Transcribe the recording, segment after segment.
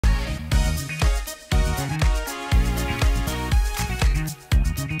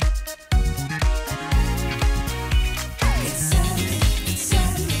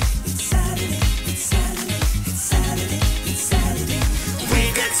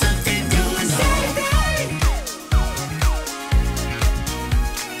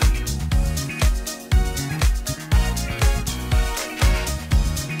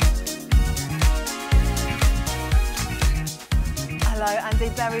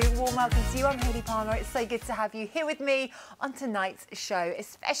warm welcome to you. I'm Hayley Palmer. It's so good to have you here with me on tonight's show,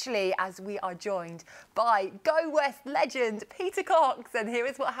 especially as we are joined by Go West legend Peter Cox. And here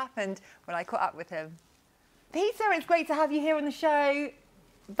is what happened when I caught up with him. Peter, it's great to have you here on the show.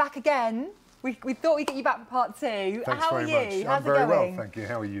 Back again. We thought we'd get you back for part two. Thanks How are very you? much. How's I'm very it going? well, thank you.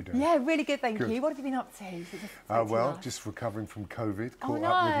 How are you doing? Yeah, really good, thank Good. you. What have you been up to? Well, just recovering from COVID. Caught no.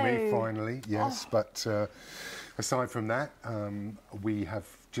 up with me finally, yes. But aside from that, we have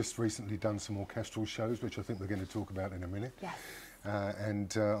just recently done some orchestral shows, which I think we're going to talk about in a minute. Yes.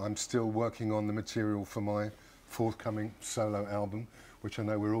 And I'm still working on the material for my forthcoming solo album, which I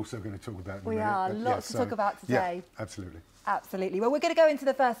know we're also going to talk about in a minute. We are. But Lots to talk about today. Yeah, absolutely. Absolutely. Well, we're going to go into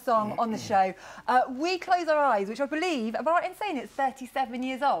the first song on the show. We Close Our Eyes, which I believe, am I right in saying it's 37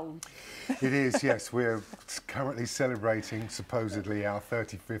 years old? It is, yes. We're currently celebrating, supposedly, our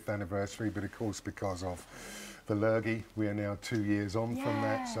 35th anniversary, but of course, because of the lurgy, we are now 2 years on from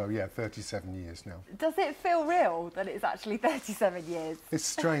that. So, yeah, 37 years now. Does it feel real that it's actually 37 years? It's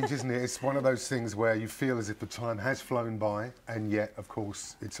strange, isn't it? It's one of those things where you feel as if the time has flown by, and yet, of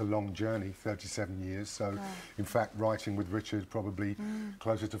course, it's a long journey, 37 years. So, in fact, writing with Richard probably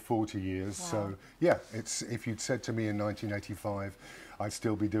closer to 40 years. Wow. So, yeah, it's if you'd said to me in 1985, I'd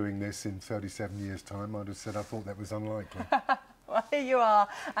still be doing this in 37 years' time, I'd have said I thought that was unlikely. Well, here you are,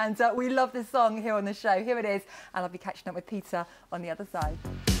 and we love this song here on the show. Here it is, and I'll be catching up with Peter on the other side.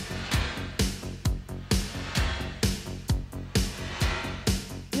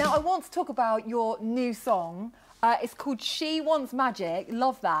 Now, I want to talk about your new song. It's called She Wants Magic.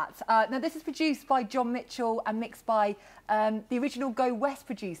 Love that. Now, this is produced by John Mitchell and mixed by the original Go West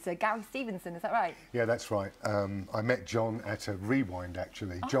producer, Gary Stevenson. Is that right? Yeah, that's right. I met John at a Rewind,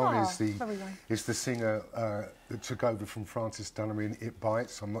 actually. John is the singer that took over from Francis Dunnery in It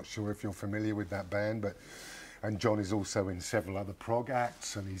Bites. I'm not sure if you're familiar with that band, and John is also in several other prog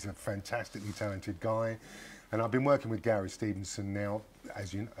acts, and he's a fantastically talented guy. And I've been working with Gary Stevenson now,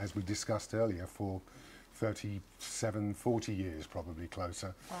 as we discussed earlier, for 37, 40 years, probably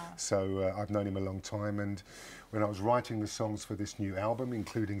closer. Wow. So I've known him a long time, and when I was writing the songs for this new album,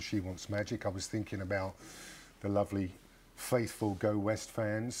 including She Wants Magic, I was thinking about the lovely, faithful Go West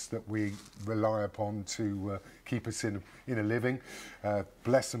fans that we rely upon to keep us in a living.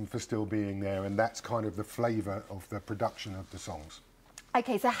 Bless them for still being there, and that's kind of the flavour of the production of the songs.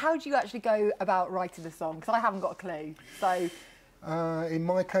 Okay, so how do you actually go about writing the song? Because I haven't got a clue. So, in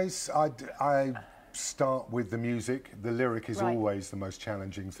my case, I start with the music. The lyric is always the most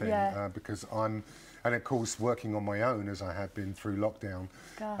challenging thing because and of course working on my own as I had been through lockdown,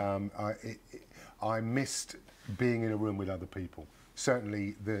 I missed being in a room with other people.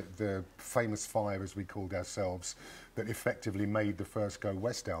 Certainly the famous five, as we called ourselves, that effectively made the first Go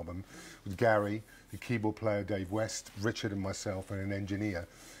West album, with Gary, the keyboard player Dave West, Richard and myself, and an engineer.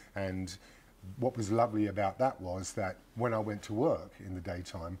 And what was lovely about that was that when I went to work in the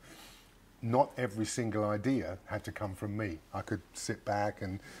daytime, not every single idea had to come from me. I could sit back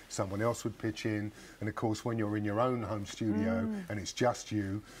and someone else would pitch in. And of course, when you're in your own home studio and it's just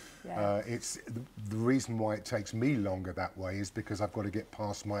you, it's the reason why it takes me longer that way is because I've got to get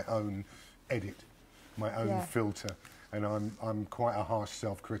past my own edit, my own filter. And I'm quite a harsh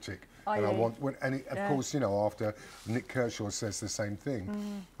self-critic. And of course, you know, after Nick Kershaw says the same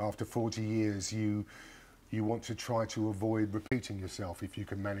thing, after 40 years, you want to try to avoid repeating yourself if you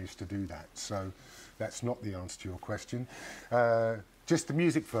can manage to do that. So that's not the answer to your question. Just the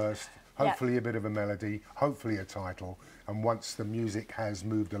music first, hopefully a bit of a melody, hopefully a title. And once the music has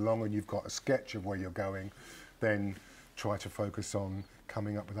moved along and you've got a sketch of where you're going, then try to focus on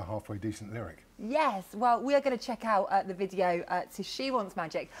coming up with a halfway decent lyric. Yes, well, we are going to check out the video to She Wants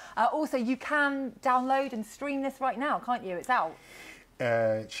Magic. Also, you can download and stream this right now, can't you? It's out.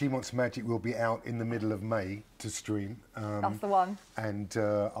 She Wants Magic will be out in the middle of May to stream. That's the one. And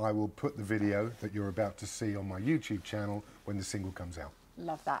I will put the video that you're about to see on my YouTube channel when the single comes out.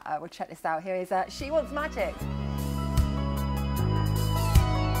 Love that. We'll check this out. Here is She Wants Magic.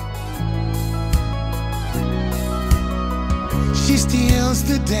 She steals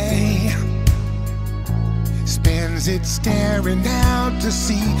the day, spends it staring out to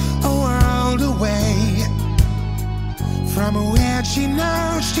see a world away from where she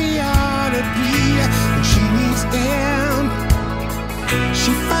knows she ought to be. And she needs him,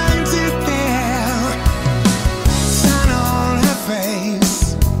 she finds it there, sun on her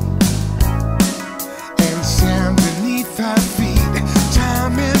face and sand beneath her feet,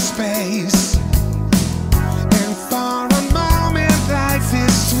 time and space. And for a moment life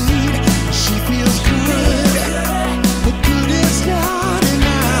is sweet, she feels good, but good is not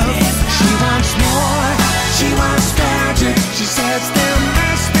enough. She wants more, she wants magic. She says there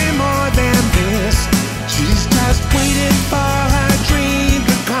must be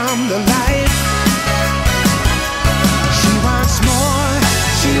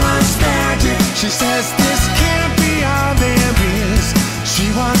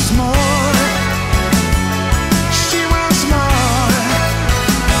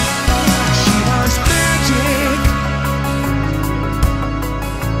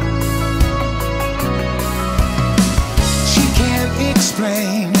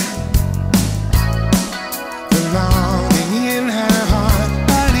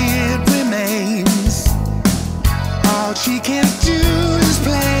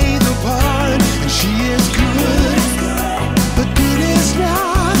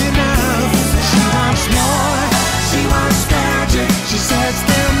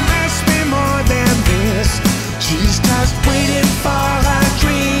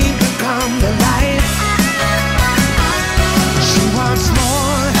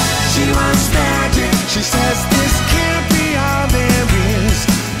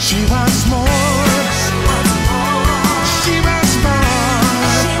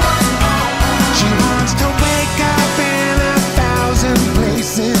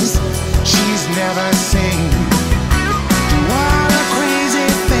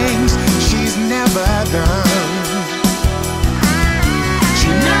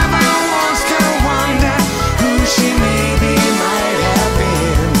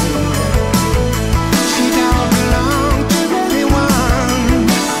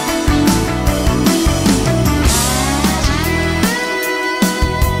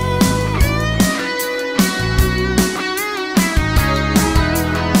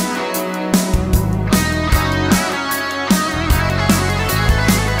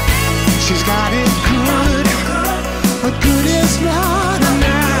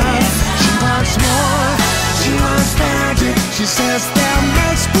says there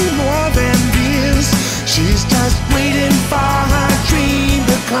must be more than this. She's just waiting for her dream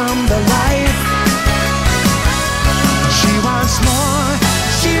to come to life. She wants more,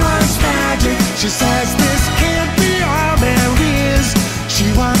 she wants magic. She says this can't be all there is.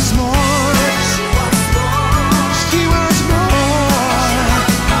 She wants more, she wants more, she wants more,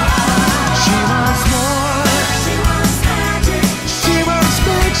 she wants more, she wants magic, she wants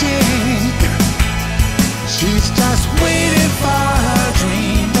magic. She's just waiting for her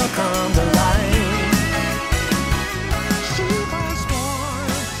dream to come to life. She wants more,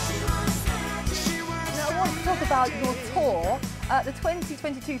 she wants magic, she wants. Now, I want to talk about your tour, the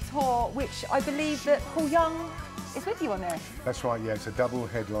 2022 tour, which I believe that Paul Young is with you on this. That's right, yeah, it's a double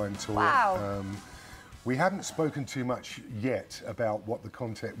headline tour. Wow. We haven't spoken too much yet about what the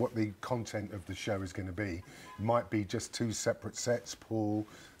content of the show is going to be. It might be just two separate sets, Paul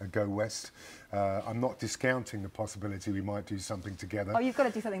and Go West. I'm not discounting the possibility we might do something together. Oh, you've got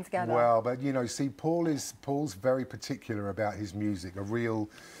to do something together. Well, but you know, see, Paul's very particular about his music, a real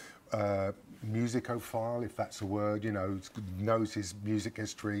musicophile, if that's a word, you know, knows his music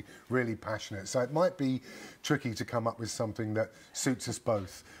history, really passionate. So it might be tricky to come up with something that suits us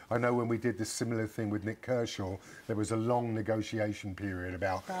both. I know when we did this similar thing with Nick Kershaw, there was a long negotiation period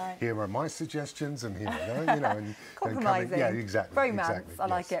about here are my suggestions and here are they, you know, and compromising. Yeah, exactly. Romance, exactly, I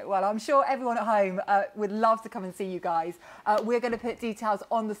like it. Well, I'm sure everyone at home would love to come and see you guys. We're going to put details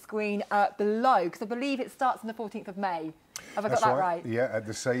on the screen below, because I believe it starts on the 14th of May. Have I got that right? Yeah, at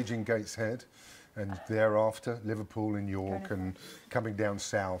the Sage in Gateshead, and thereafter Liverpool and York, and coming down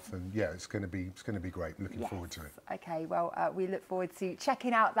south, and yeah, it's going to be great. Looking forward to it. Okay, well, we look forward to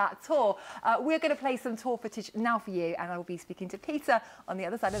checking out that tour. We're going to play some tour footage now for you, and I will be speaking to Peter on the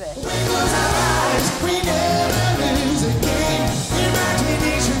other side of this.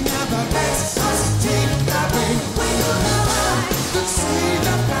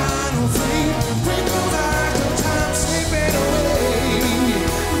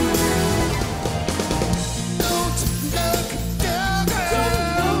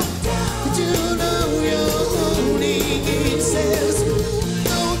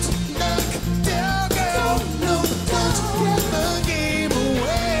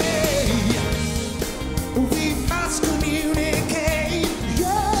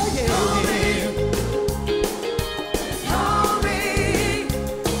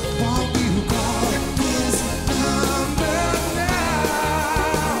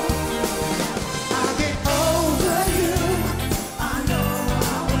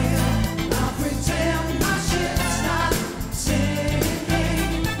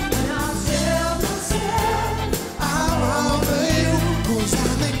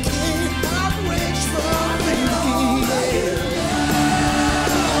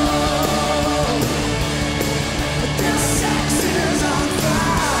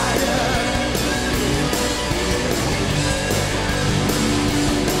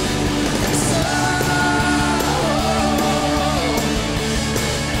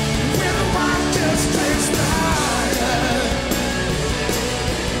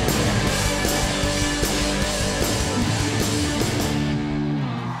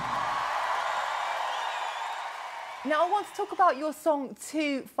 Now, I want to talk about your song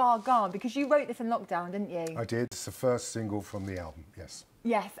Too Far Gone, because you wrote this in lockdown, didn't you? I did. It's the first single from the album, yes.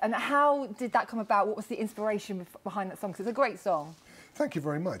 Yes, and how did that come about? What was the inspiration behind that song? Because it's a great song. Thank you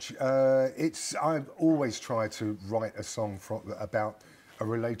very much. I've always tried to write a song about a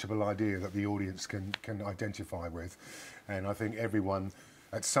relatable idea that the audience can identify with. And I think everyone,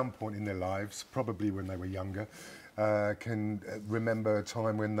 at some point in their lives, probably when they were younger, can remember a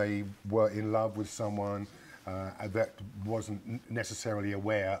time when they were in love with someone that wasn't necessarily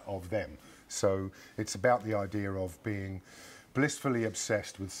aware of them. So it's about the idea of being blissfully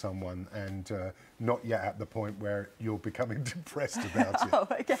obsessed with someone and not yet at the point where you're becoming depressed about it. Oh,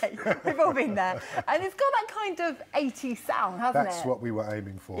 okay. We've all been there. And it's got that kind of 80s sound, hasn't it? That's what we were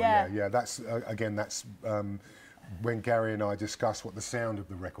aiming for, yeah. That's, again, that's when Gary and I discussed what the sound of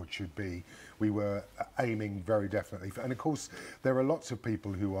the record should be, we were aiming very definitely. And of course, there are lots of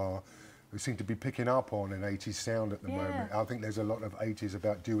people who seem to be picking up on an 80s sound at the moment. I think there's a lot of 80s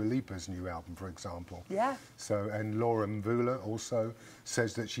about Dua Lipa's new album, for example. Yeah. So, and Laura Mvula also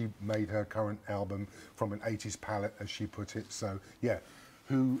says that she made her current album from an 80s palette, as she put it. So, yeah,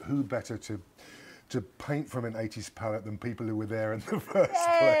 who better to paint from an 80s palette than people who were there in the first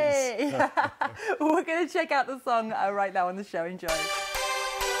place? We're going to check out the song right now on the show. Enjoy.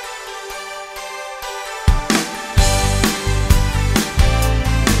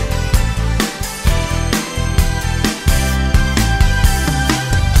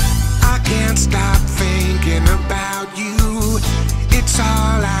 Stop thinking about you.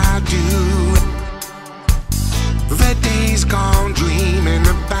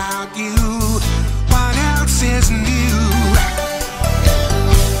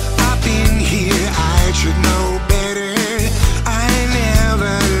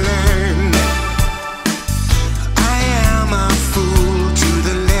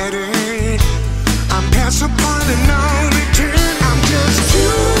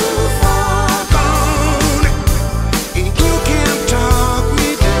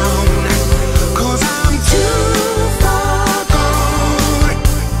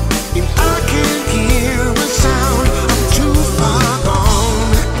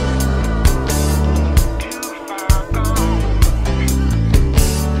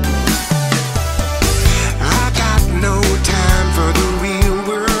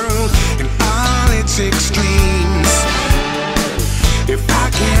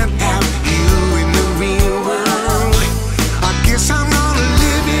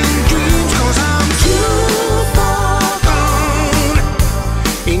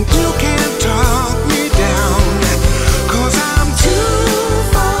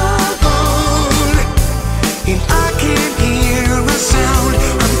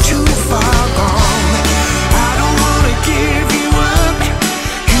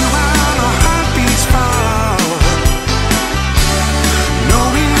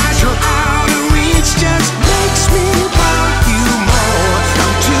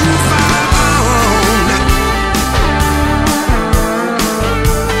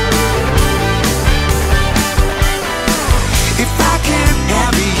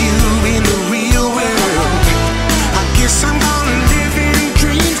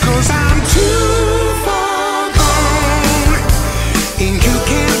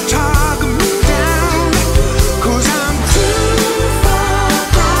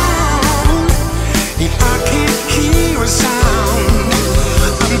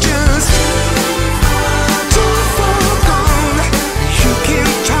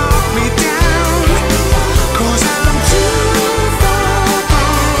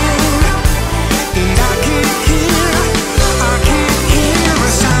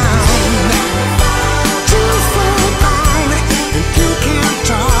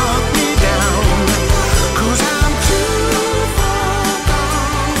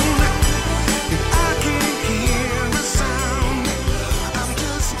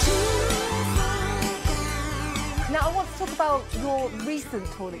 talk about your recent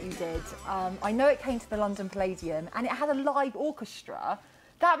tour that you did. I know it came to the London Palladium and it had a live orchestra.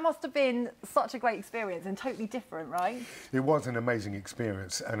 That must have been such a great experience and totally different, right? It was an amazing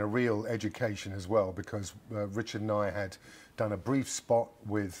experience and a real education as well, because Richard and I had done a brief spot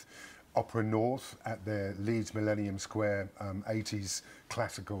with Opera North at their Leeds Millennium Square 80s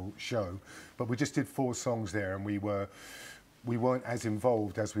classical show, but we just did 4 songs there, and we weren't as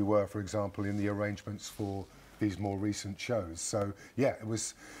involved as we were, for example, in the arrangements for these more recent shows. So yeah, it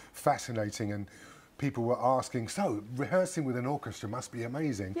was fascinating, and people were asking, so rehearsing with an orchestra must be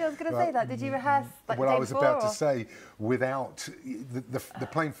amazing. Yeah, I was going to say that. Did you rehearse like well, the day I was before, about or? to say, without the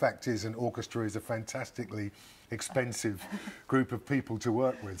plain fact is, an orchestra is a fantastically expensive group of people to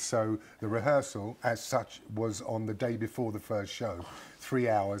work with. So the rehearsal, as such, was on the day before the first show, 3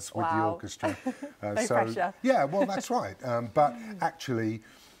 hours with the orchestra. No pressure. Yeah, well, that's right. But actually,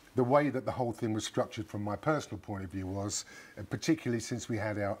 the way that the whole thing was structured from my personal point of view was, particularly since we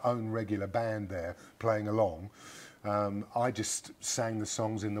had our own regular band there playing along, I just sang the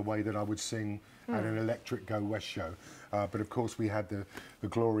songs in the way that I would sing at an Electric Go West show. But of course we had the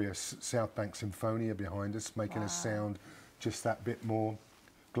glorious South Bank Symphonia behind us, making us sound just that bit more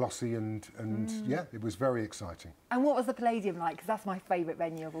glossy, and yeah, it was very exciting. And what was the Palladium like? Because that's my favourite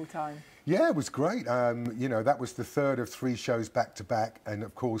venue of all time. Yeah, it was great. You know, that was the 3rd of 3 shows back to back, and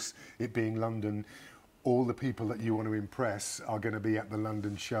of course, it being London, all the people that you want to impress are going to be at the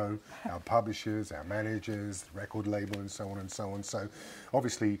London show, our publishers, our managers, the record label, and so on and so on. So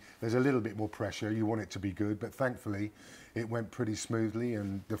obviously, there's a little bit more pressure. You want it to be good, but thankfully, it went pretty smoothly,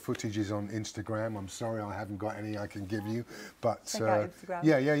 and the footage is on Instagram. I'm sorry I haven't got any I can give you, but Instagram.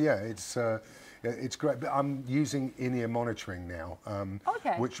 yeah, it's great. But I'm using in-ear monitoring now,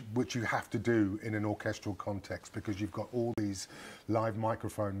 Okay. which you have to do in an orchestral context, because you've got all these live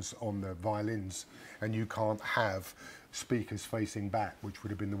microphones on the violins, and you can't have speakers facing back, which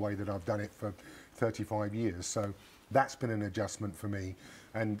would have been the way that I've done it for 35 years. So that's been an adjustment for me.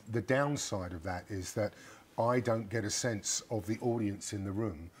 And the downside of that is that I don't get a sense of the audience in the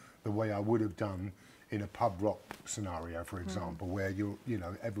room the way I would have done in a pub rock scenario, for example, where you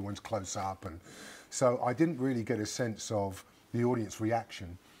know, everyone's close up, and so I didn't really get a sense of the audience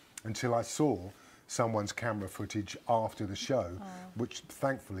reaction until I saw someone's camera footage after the show, which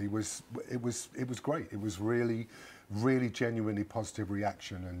thankfully was great. It was really genuinely positive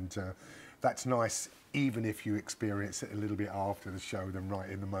reaction, and that's nice, even if you experience it a little bit after the show than right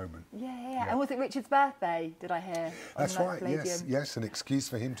in the moment. Yeah. And was it Richard's birthday, did I hear? That's right, yes, an excuse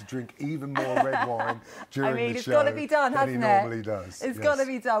for him to drink even more red wine during the show. It's got to be done, hasn't it? He normally does. It's got to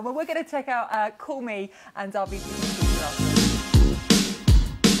be done. Well, we're going to check out Call Me, and I'll be after.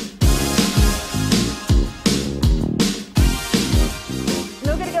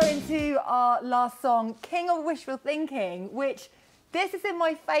 We're going to go into our last song, King of Wishful Thinking, which this is in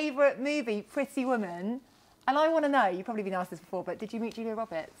my favourite movie, Pretty Woman. And I want to know, you've probably been asked this before, but did you meet Julia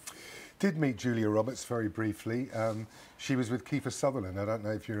Roberts? Did meet Julia Roberts very briefly. She was with Kiefer Sutherland. I don't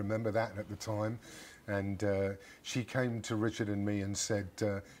know if you remember that at the time. And she came to Richard and me and said,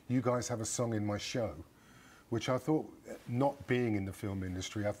 you guys have a song in my show, which I thought, not being in the film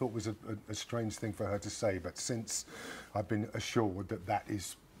industry, I thought was a strange thing for her to say. But since I've been assured that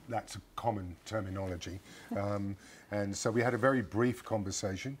that's a common terminology. And so we had a very brief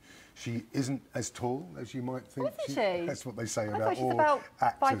conversation. She isn't as tall as you might think. Isn't she? That's what they say I about thought she's all about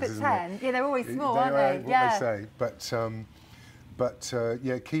actors, 5'10". Yeah, they're always small, aren't they? What Yeah. they say. But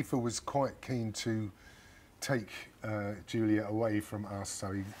yeah, Kiefer was quite keen to take Julia away from us,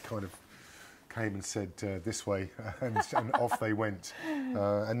 so he kind of came and said, this way, and off they went.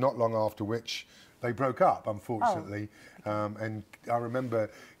 And not long after which, they broke up, unfortunately. And I remember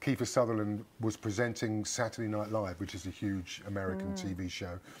Kiefer Sutherland was presenting Saturday Night Live, which is a huge American TV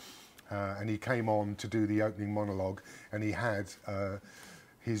show. And he came on to do the opening monologue, and he had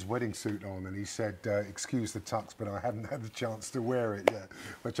his wedding suit on, and he said, excuse the tux, but I haven't had the chance to wear it yet,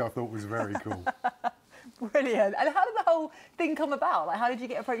 which I thought was very cool. Brilliant. And how did the whole thing come about? Like, how did you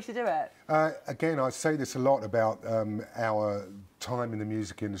get approached to do it? Again, I say this a lot about our time in the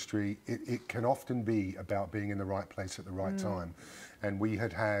music industry. It can often be about being in the right place at the right time. And we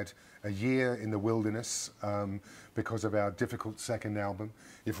had a year in the wilderness because of our difficult second album.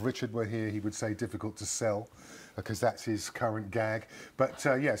 If Richard were here, he would say difficult to sell, because that's his current gag. But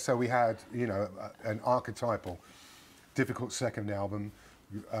yeah, so we had, you know, an archetypal difficult second album.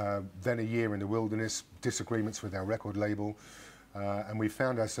 Then a year in the wilderness, disagreements with our record label, and we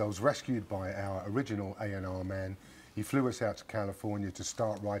found ourselves rescued by our original A&R man. He flew us out to California to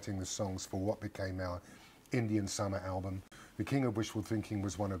start writing the songs for what became our Indian Summer album, The King of Wishful Thinking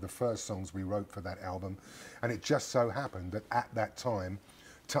was one of the first songs we wrote for that album, and it just so happened that at that time,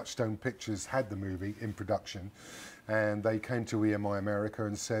 Touchstone Pictures had the movie in production, and they came to EMI America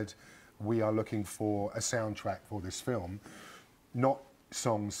and said, we are looking for a soundtrack for this film, not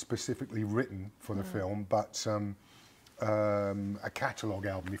songs specifically written for the film, but a catalogue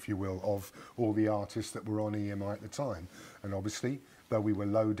album, if you will, of all the artists that were on EMI at the time. And obviously, though we were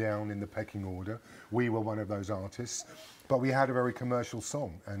low down in the pecking order, we were one of those artists. But we had a very commercial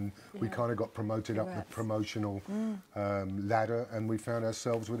song, and we kind of got promoted up the promotional ladder, and we found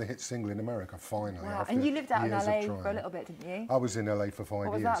ourselves with a hit single in America, finally. Wow. And you lived out in LA for a little bit, didn't you? I was in LA for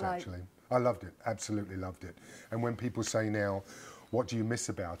 5 years, like? actually. I loved it, absolutely loved it. And when people say now, what do you miss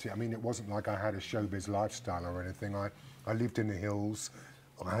about it? I mean, it wasn't like I had a showbiz lifestyle or anything. I lived in the hills,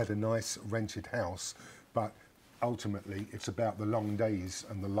 I had a nice rented house, but ultimately it's about the long days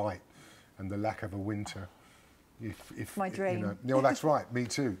and the light and the lack of a winter. If my dream. You know, well, that's right, me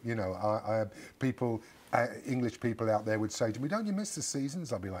too. You know, people, English people out there would say to me, don't you miss the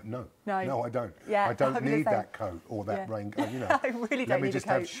seasons? I'll be like, no, I don't. Yeah, I don't need that coat or that raincoat, you know. I really don't Let me need just a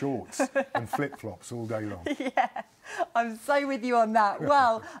coat. have shorts and flip-flops all day long. Yeah, I'm so with you on that.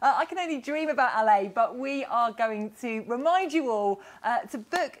 Well, I can only dream about LA, but we are going to remind you all to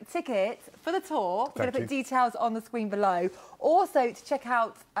book tickets for the tour. We're going to put details on the screen below. Also, to check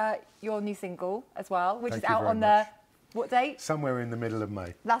out your new single as well, which is out on the... What date? Somewhere in the middle of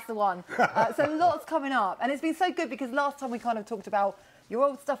May. That's the one. So lots coming up. And it's been so good because last time we kind of talked about your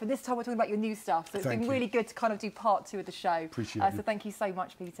old stuff and this time we're talking about your new stuff. So it's been really good to kind of do part 2 of the show. Appreciate it. So thank you so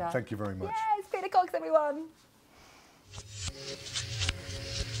much, Peter. Thank you very much. Yeah, it's Peter Cox, everyone.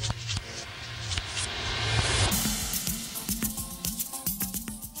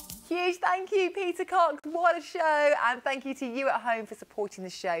 Huge thank you, Peter Cox. What a show. And thank you to you at home for supporting the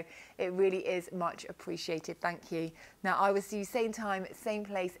show. It really is much appreciated. Thank you. Now, I will see you same time, same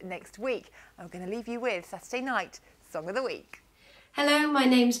place next week. I'm going to leave you with Saturday Night Song of the Week. Hello, my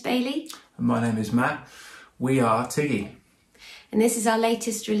name's Bailey. And my name is Matt. We are T.I.G.Y. And this is our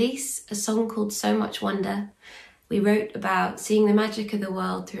latest release, a song called So Much Wonder. We wrote about seeing the magic of the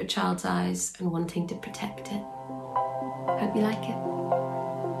world through a child's eyes and wanting to protect it. Hope you like it.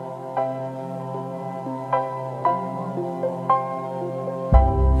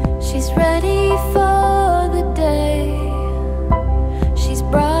 She's ready for